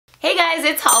guys,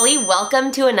 it's Holly.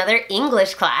 Welcome to another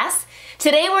English class.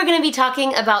 Today we're going to be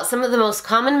talking about some of the most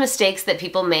common mistakes that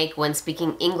people make when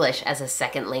speaking English as a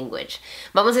second language.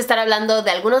 Vamos a estar hablando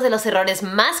de algunos de los errores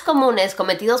más comunes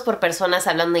cometidos por personas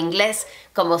hablando inglés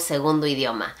como segundo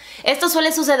idioma. Esto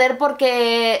suele suceder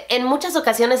porque en muchas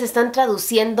ocasiones están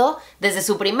traduciendo desde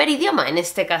su primer idioma, en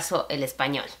este caso el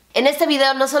español. En este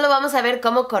video no solo vamos a ver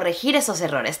cómo corregir esos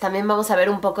errores, también vamos a ver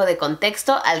un poco de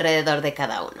contexto alrededor de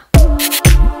cada uno.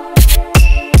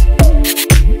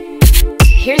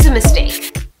 Here's a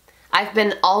mistake. I've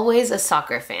been always a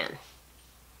soccer fan.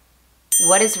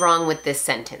 What is wrong with this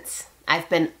sentence? I've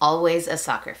been always a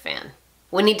soccer fan.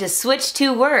 We need to switch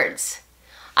two words.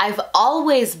 I've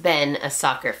always been a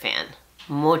soccer fan.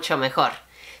 Mucho mejor.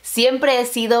 Siempre he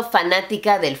sido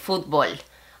fanática del fútbol.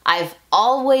 I've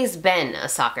always been a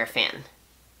soccer fan.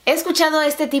 He escuchado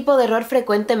este tipo de error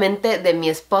frecuentemente de mi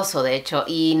esposo, de hecho,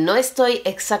 y no estoy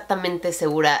exactamente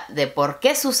segura de por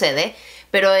qué sucede,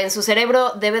 pero en su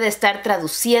cerebro debe de estar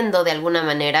traduciendo de alguna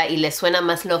manera y le suena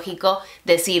más lógico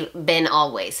decir been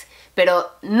always.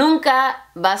 Pero nunca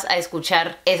vas a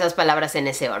escuchar esas palabras en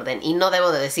ese orden. Y no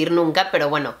debo de decir nunca, pero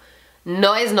bueno,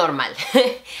 no es normal.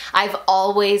 I've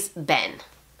always been.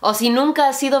 O si nunca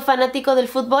has sido fanático del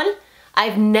fútbol,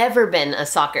 I've never been a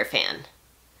soccer fan.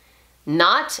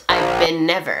 Not I've been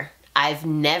never. I've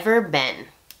never been.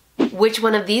 Which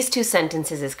one of these two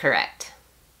sentences is correct?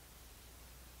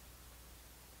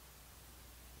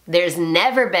 There's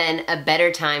never been a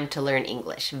better time to learn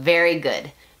English. Very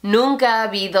good. Nunca ha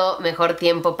habido mejor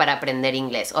tiempo para aprender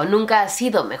inglés. O nunca ha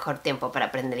sido mejor tiempo para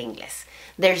aprender inglés.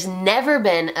 There's never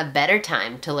been a better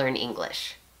time to learn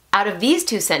English. Out of these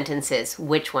two sentences,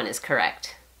 which one is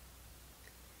correct?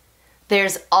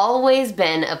 There's always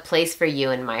been a place for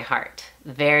you in my heart.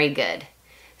 Very good.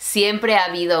 Siempre ha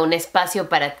habido un espacio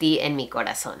para ti en mi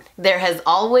corazón. There has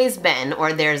always been,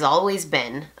 or there's always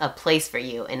been, a place for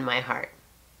you in my heart.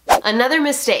 Another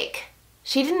mistake.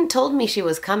 She didn't told me she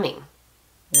was coming.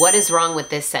 What is wrong with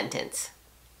this sentence?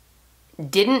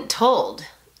 Didn't told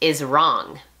is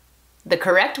wrong. The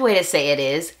correct way to say it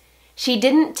is, she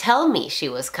didn't tell me she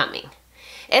was coming.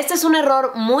 Este es un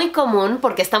error muy común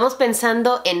porque estamos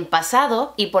pensando en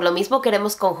pasado y por lo mismo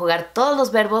queremos conjugar todos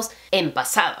los verbos en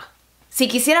pasado. Si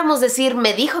quisiéramos decir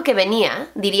me dijo que venía,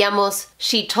 diríamos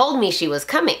she told me she was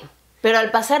coming. Pero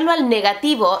al pasarlo al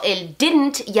negativo, el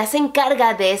didn't ya se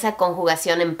encarga de esa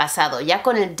conjugación en pasado. Ya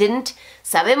con el didn't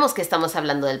sabemos que estamos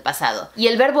hablando del pasado. Y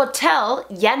el verbo tell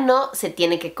ya no se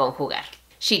tiene que conjugar.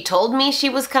 She told me she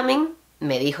was coming.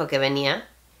 Me dijo que venía.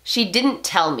 She didn't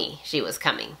tell me she was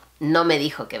coming. No me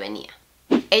dijo que venía.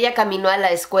 Ella caminó a la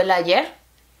escuela ayer.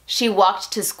 She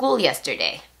walked to school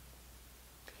yesterday.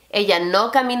 Ella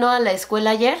no caminó a la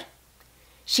escuela ayer.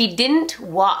 She didn't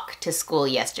walk to school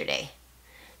yesterday.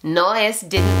 No es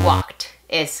didn't walked,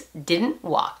 es didn't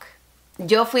walk.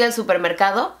 Yo fui al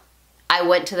supermercado. I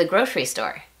went to the grocery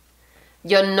store.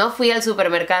 Yo no fui al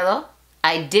supermercado.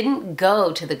 I didn't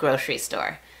go to the grocery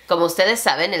store. Como ustedes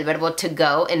saben, el verbo to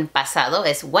go en pasado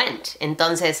es went.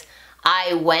 Entonces,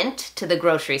 I went to the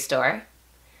grocery store.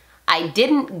 I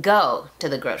didn't go to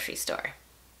the grocery store.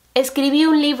 Escribí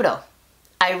un libro.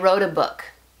 I wrote a book.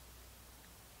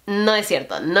 No es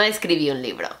cierto, no escribí un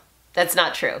libro. That's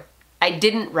not true. I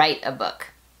didn't write a book.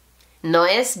 No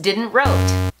es didn't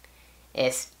wrote.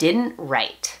 Es didn't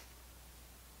write.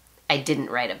 I didn't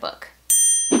write a book.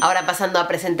 Ahora pasando a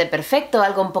presente perfecto,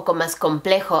 algo un poco más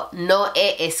complejo. No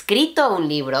he escrito un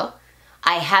libro.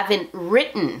 I haven't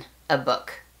written a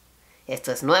book.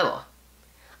 Esto es nuevo.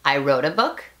 I wrote a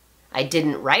book. I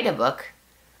didn't write a book.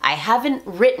 I haven't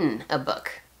written a book.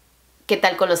 ¿Qué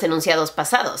tal con los enunciados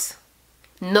pasados?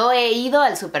 No he ido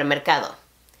al supermercado.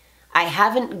 I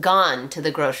haven't gone to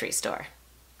the grocery store.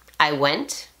 I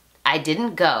went. I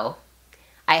didn't go.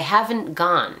 I haven't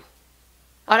gone.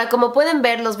 Ahora, como pueden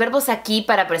ver, los verbos aquí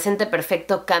para presente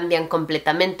perfecto cambian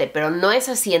completamente, pero no es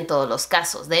así en todos los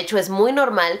casos. De hecho, es muy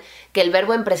normal que el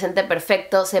verbo en presente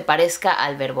perfecto se parezca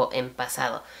al verbo en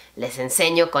pasado. Les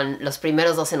enseño con los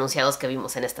primeros dos enunciados que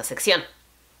vimos en esta sección.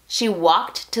 She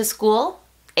walked to school.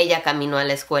 Ella caminó a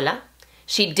la escuela.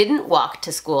 She didn't walk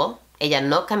to school. Ella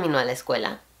no caminó a la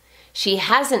escuela. She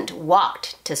hasn't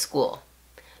walked to school.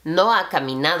 No ha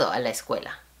caminado a la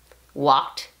escuela.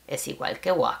 Walked es igual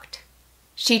que walked.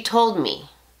 She told me.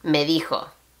 Me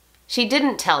dijo. She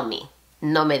didn't tell me.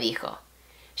 No me dijo.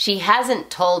 She hasn't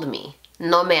told me.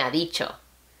 No me ha dicho.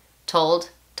 Told,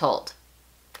 told.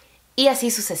 Y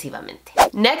así sucesivamente.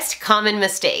 Next common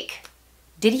mistake.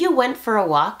 Did you went for a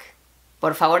walk?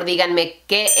 Por favor, díganme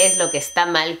qué es lo que está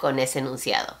mal con ese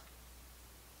enunciado.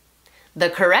 The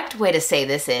correct way to say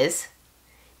this is,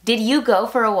 did you go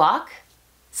for a walk?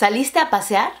 ¿Saliste a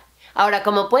pasear? Ahora,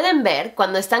 como pueden ver,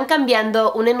 cuando están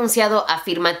cambiando un enunciado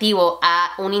afirmativo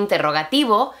a un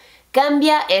interrogativo,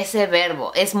 cambia ese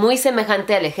verbo. Es muy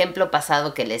semejante al ejemplo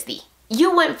pasado que les di.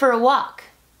 You went for a walk.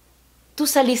 Tú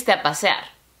saliste a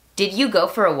pasear. Did you go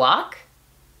for a walk?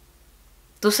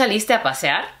 ¿Tú saliste a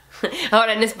pasear?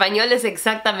 Ahora, en español es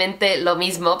exactamente lo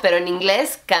mismo, pero en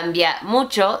inglés cambia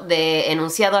mucho de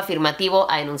enunciado afirmativo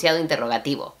a enunciado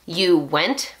interrogativo. You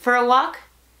went for a walk?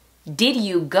 Did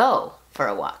you go for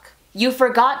a walk? You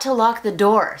forgot to lock the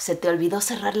door. Se te olvidó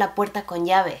cerrar la puerta con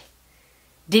llave.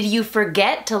 Did you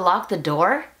forget to lock the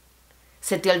door?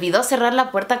 ¿Se te olvidó cerrar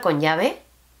la puerta con llave?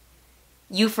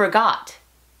 You forgot.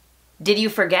 Did you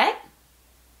forget?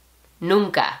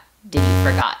 Nunca did you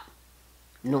forgot.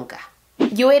 Nunca.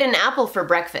 You ate an apple for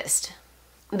breakfast.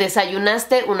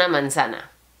 Desayunaste una manzana.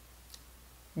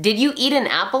 Did you eat an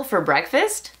apple for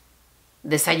breakfast?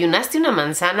 ¿Desayunaste una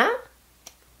manzana?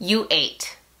 You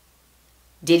ate.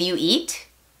 Did you eat?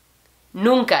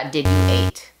 Nunca did you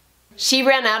eat. She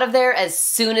ran out of there as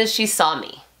soon as she saw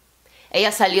me.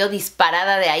 Ella salió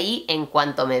disparada de ahí en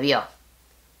cuanto me vio.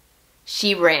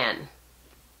 She ran.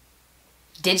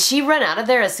 Did she run out of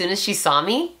there as soon as she saw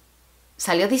me?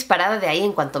 ¿Salió disparada de ahí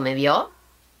en cuanto me vio?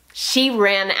 She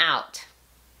ran out.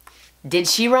 Did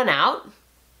she run out?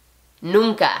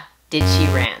 Nunca did she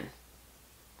ran.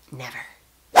 Never.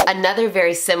 Another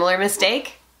very similar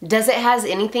mistake. Does it has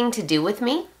anything to do with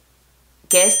me?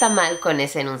 ¿Qué está mal con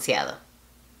ese enunciado?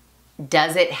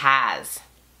 Does it has.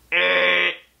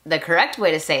 The correct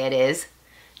way to say it is,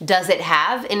 does it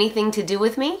have anything to do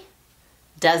with me?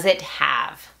 Does it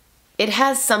have? It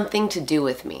has something to do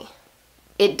with me.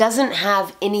 It doesn't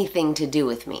have anything to do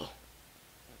with me.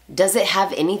 Does it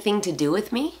have anything to do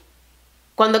with me?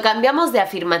 Cuando cambiamos de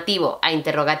afirmativo a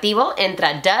interrogativo,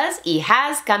 entra does y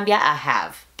has cambia a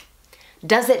have.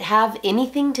 Does it have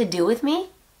anything to do with me?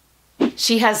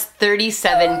 She has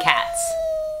 37 cats.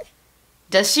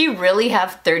 Does she really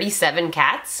have 37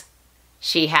 cats?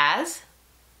 She has.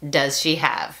 Does she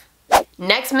have?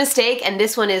 Next mistake, and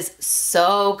this one is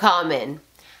so common.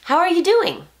 How are you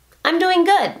doing? I'm doing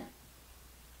good.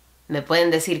 ¿Me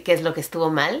pueden decir qué es lo que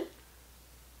estuvo mal?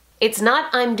 It's not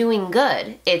I'm doing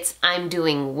good, it's I'm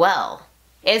doing well.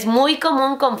 Es muy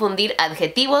común confundir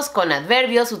adjetivos con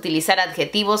adverbios, utilizar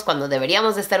adjetivos cuando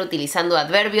deberíamos de estar utilizando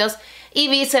adverbios y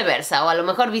viceversa, o a lo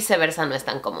mejor viceversa no es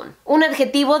tan común. Un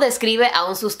adjetivo describe a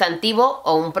un sustantivo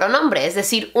o un pronombre, es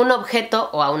decir, un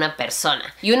objeto o a una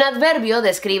persona. Y un adverbio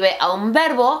describe a un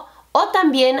verbo o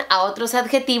también a otros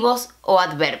adjetivos o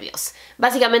adverbios.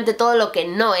 Básicamente todo lo que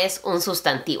no es un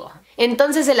sustantivo.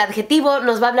 Entonces el adjetivo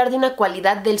nos va a hablar de una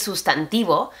cualidad del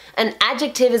sustantivo. An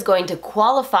adjective is going to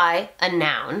qualify a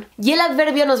noun. Y el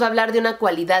adverbio nos va a hablar de una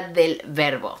cualidad del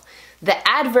verbo. The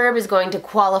adverb is going to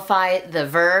qualify the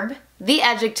verb, the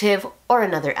adjective, or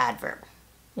another adverb.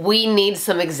 We need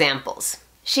some examples.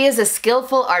 She is a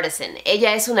skillful artisan.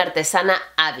 Ella es una artesana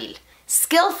hábil.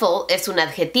 Skillful es un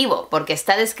adjetivo porque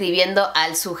está describiendo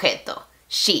al sujeto,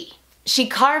 she. She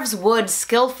carves wood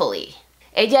skillfully.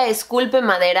 Ella esculpe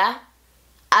madera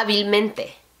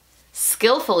hábilmente.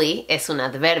 Skillfully es un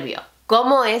adverbio.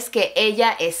 ¿Cómo es que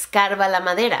ella escarba la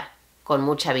madera? Con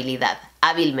mucha habilidad,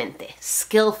 hábilmente,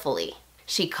 skillfully.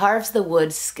 She carves the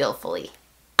wood skillfully.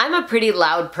 I'm a pretty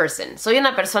loud person. Soy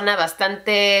una persona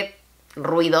bastante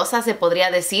ruidosa, se podría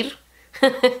decir.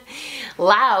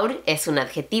 Loud es un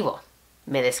adjetivo.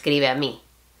 Me describe a mí.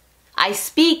 I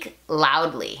speak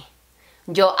loudly.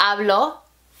 Yo hablo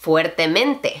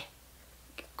fuertemente,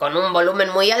 con un volumen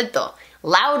muy alto.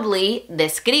 Loudly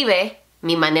describe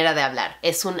mi manera de hablar.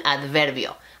 Es un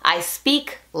adverbio. I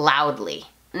speak loudly.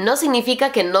 No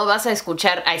significa que no vas a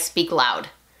escuchar I speak loud,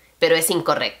 pero es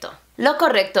incorrecto. Lo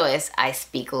correcto es I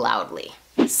speak loudly.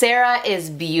 Sarah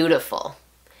is beautiful.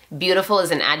 Beautiful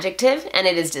is an adjective and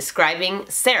it is describing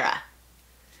Sarah.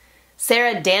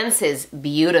 Sarah dances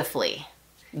beautifully.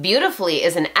 Beautifully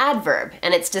is an adverb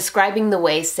and it's describing the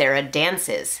way Sarah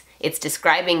dances. It's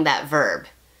describing that verb.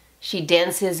 She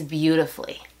dances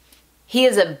beautifully. He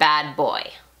is a bad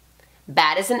boy.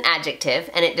 Bad is an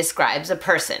adjective and it describes a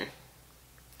person.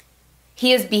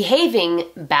 He is behaving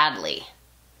badly.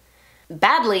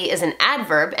 Badly is an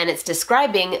adverb and it's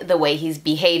describing the way he's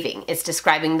behaving. It's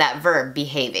describing that verb,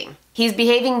 behaving. He's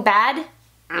behaving bad?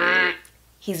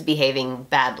 He's behaving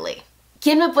badly.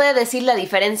 ¿Quién me puede decir la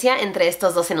diferencia entre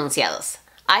estos dos enunciados?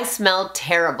 I smell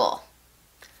terrible.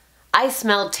 I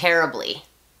smell terribly.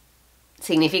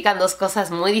 Significan dos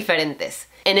cosas muy diferentes.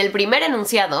 En el primer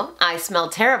enunciado, I smell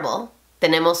terrible,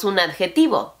 tenemos un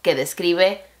adjetivo que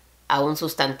describe a un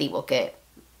sustantivo que,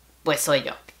 pues soy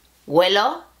yo.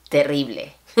 Huelo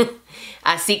terrible.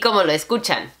 Así como lo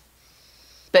escuchan.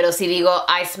 Pero si digo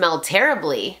I smell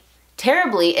terribly,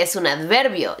 terribly es un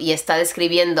adverbio y está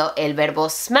describiendo el verbo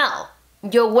smell.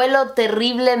 Yo huelo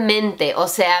terriblemente, o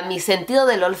sea, mi sentido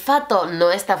del olfato no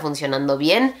está funcionando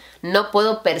bien, no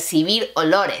puedo percibir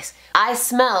olores. I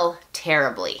smell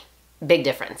terribly. Big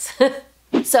difference.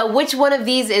 So which one of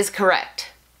these is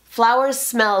correct? Flowers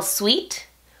smell sweet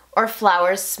or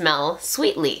flowers smell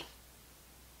sweetly?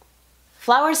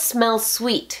 Flowers smell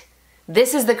sweet.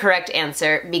 This is the correct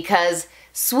answer because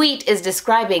sweet is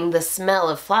describing the smell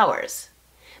of flowers.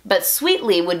 But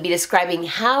sweetly would be describing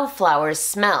how flowers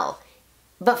smell.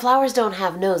 But flowers don't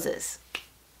have noses.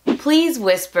 Please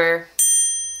whisper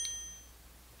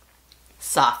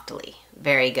softly.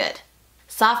 Very good.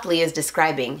 Softly is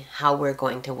describing how we're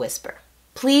going to whisper.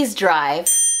 Please drive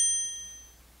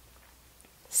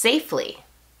safely.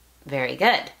 Very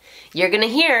good. You're going to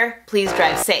hear please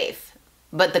drive safe,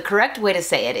 but the correct way to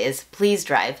say it is please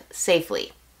drive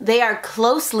safely. They are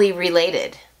closely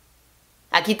related.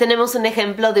 Aquí tenemos un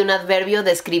ejemplo de un adverbio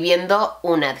describiendo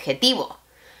un adjetivo.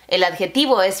 El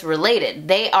adjetivo es related.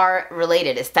 They are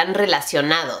related. Están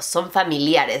relacionados. Son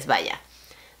familiares, vaya.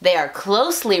 They are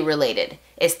closely related.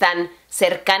 Están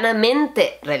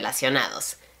cercanamente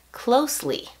relacionados.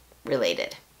 Closely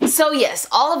related. So yes,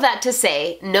 all of that to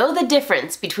say, know the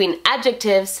difference between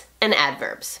adjectives and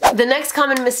adverbs. The next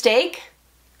common mistake,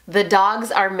 the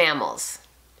dogs are mammals.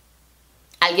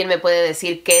 ¿Alguien me puede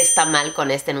decir qué está mal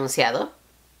con este enunciado?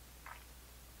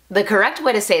 The correct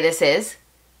way to say this is,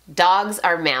 dogs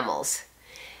are mammals.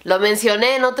 Lo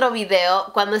mencioné en otro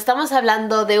video, cuando estamos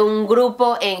hablando de un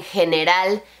grupo en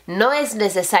general, no es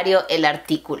necesario el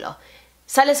artículo.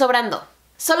 Sale sobrando.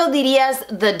 Solo dirías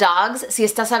the dogs si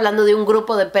estás hablando de un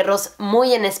grupo de perros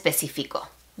muy en específico.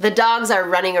 The dogs are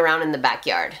running around in the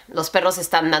backyard. Los perros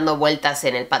están dando vueltas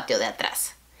en el patio de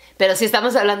atrás. Pero si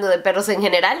estamos hablando de perros en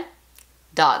general,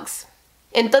 dogs.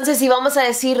 Entonces, si vamos a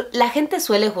decir, la gente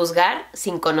suele juzgar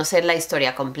sin conocer la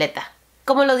historia completa.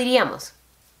 ¿Cómo lo diríamos?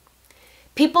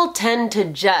 People tend to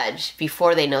judge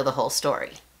before they know the whole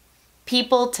story.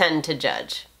 People tend to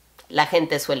judge. La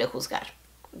gente suele juzgar.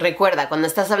 Recuerda, cuando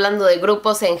estás hablando de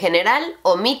grupos en general,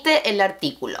 omite el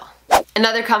artículo.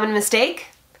 Another common mistake?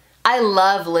 I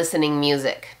love listening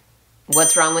music.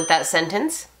 What's wrong with that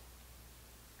sentence?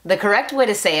 The correct way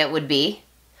to say it would be,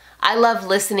 I love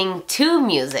listening to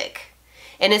music.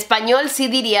 En español sí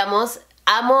diríamos,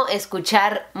 amo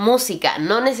escuchar música.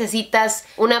 No necesitas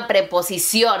una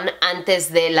preposición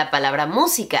antes de la palabra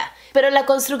música. Pero la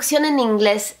construcción en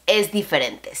inglés es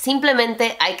diferente.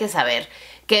 Simplemente hay que saber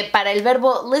que para el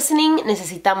verbo listening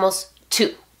necesitamos to.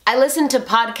 I listen to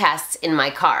podcasts in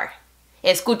my car.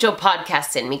 Escucho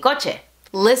podcasts en mi coche.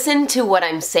 Listen to what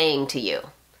I'm saying to you.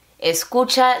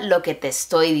 Escucha lo que te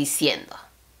estoy diciendo.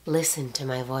 Listen to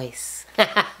my voice.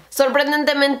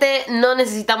 Sorprendentemente no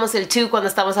necesitamos el to cuando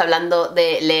estamos hablando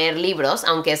de leer libros,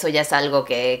 aunque eso ya es algo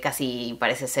que casi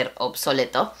parece ser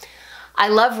obsoleto. I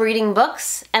love reading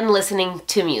books and listening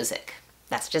to music.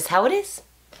 That's just how it is.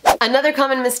 Another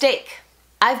common mistake.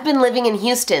 I've been living in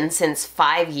Houston since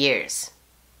 5 years.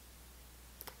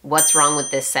 What's wrong with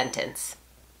this sentence?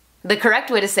 The correct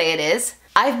way to say it is,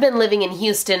 I've been living in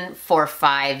Houston for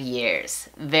 5 years.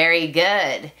 Very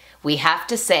good. We have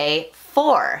to say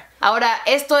for. Ahora,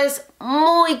 esto es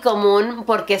muy común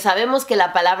porque sabemos que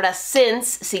la palabra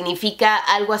since significa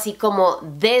algo así como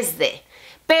desde.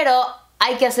 Pero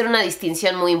hay que hacer una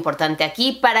distinción muy importante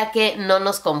aquí para que no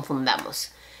nos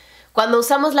confundamos. Cuando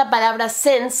usamos la palabra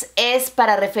since es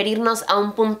para referirnos a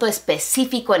un punto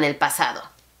específico en el pasado.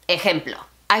 Ejemplo,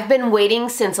 I've been waiting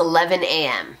since 11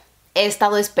 a.m. He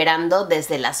estado esperando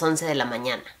desde las 11 de la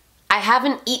mañana. I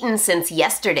haven't eaten since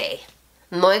yesterday.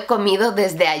 No he comido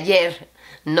desde ayer.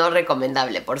 No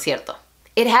recomendable, por cierto.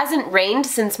 It hasn't rained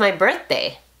since my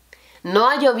birthday. No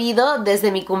ha llovido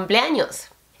desde mi cumpleaños.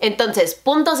 Entonces,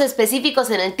 puntos específicos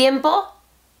en el tiempo,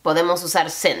 podemos usar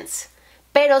since.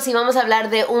 Pero si vamos a hablar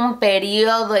de un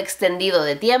periodo extendido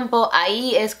de tiempo,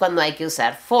 ahí es cuando hay que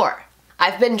usar for.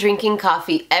 I've been drinking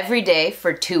coffee every day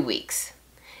for 2 weeks.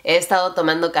 He estado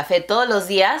tomando café todos los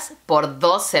días por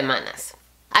 2 semanas.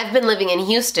 I've been living in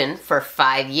Houston for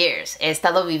 5 years. He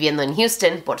estado viviendo en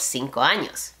Houston por 5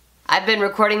 años. I've been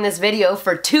recording this video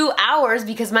for 2 hours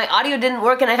because my audio didn't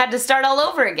work and I had to start all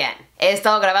over again. He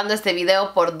estado grabando este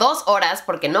video por 2 horas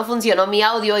porque no funcionó mi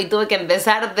audio y tuve que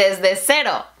empezar desde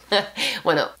cero.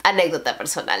 Bueno, anécdota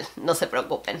personal, no se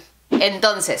preocupen.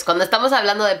 Entonces, cuando estamos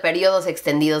hablando de periodos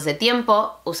extendidos de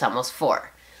tiempo, usamos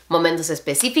for. Momentos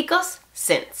específicos,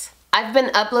 since. I've been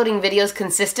uploading videos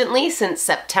consistently since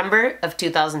September of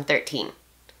 2013.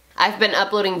 I've been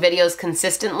uploading videos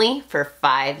consistently for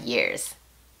 5 years.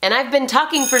 And I've been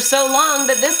talking for so long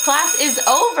that this class is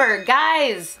over,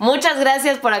 guys. Muchas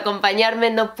gracias por acompañarme.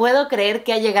 No puedo creer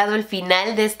que ha llegado el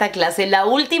final de esta clase, la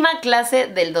última clase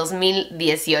del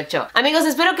 2018. Amigos,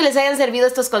 espero que les hayan servido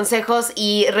estos consejos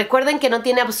y recuerden que no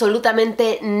tiene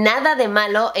absolutamente nada de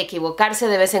malo equivocarse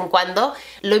de vez en cuando.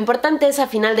 Lo importante es, a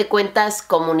final de cuentas,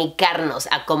 comunicarnos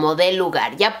a como dé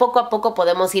lugar. Ya poco a poco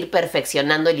podemos ir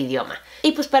perfeccionando el idioma.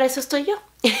 Y pues para eso estoy yo.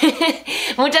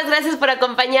 Muchas gracias por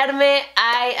acompañarme.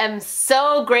 I am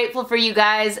so grateful for you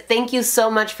guys. Thank you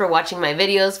so much for watching my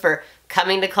videos, for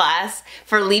coming to class,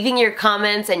 for leaving your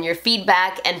comments and your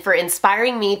feedback, and for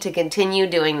inspiring me to continue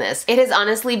doing this. It has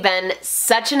honestly been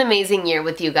such an amazing year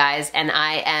with you guys, and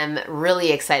I am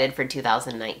really excited for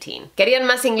 2019. Querían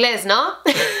más inglés, ¿no?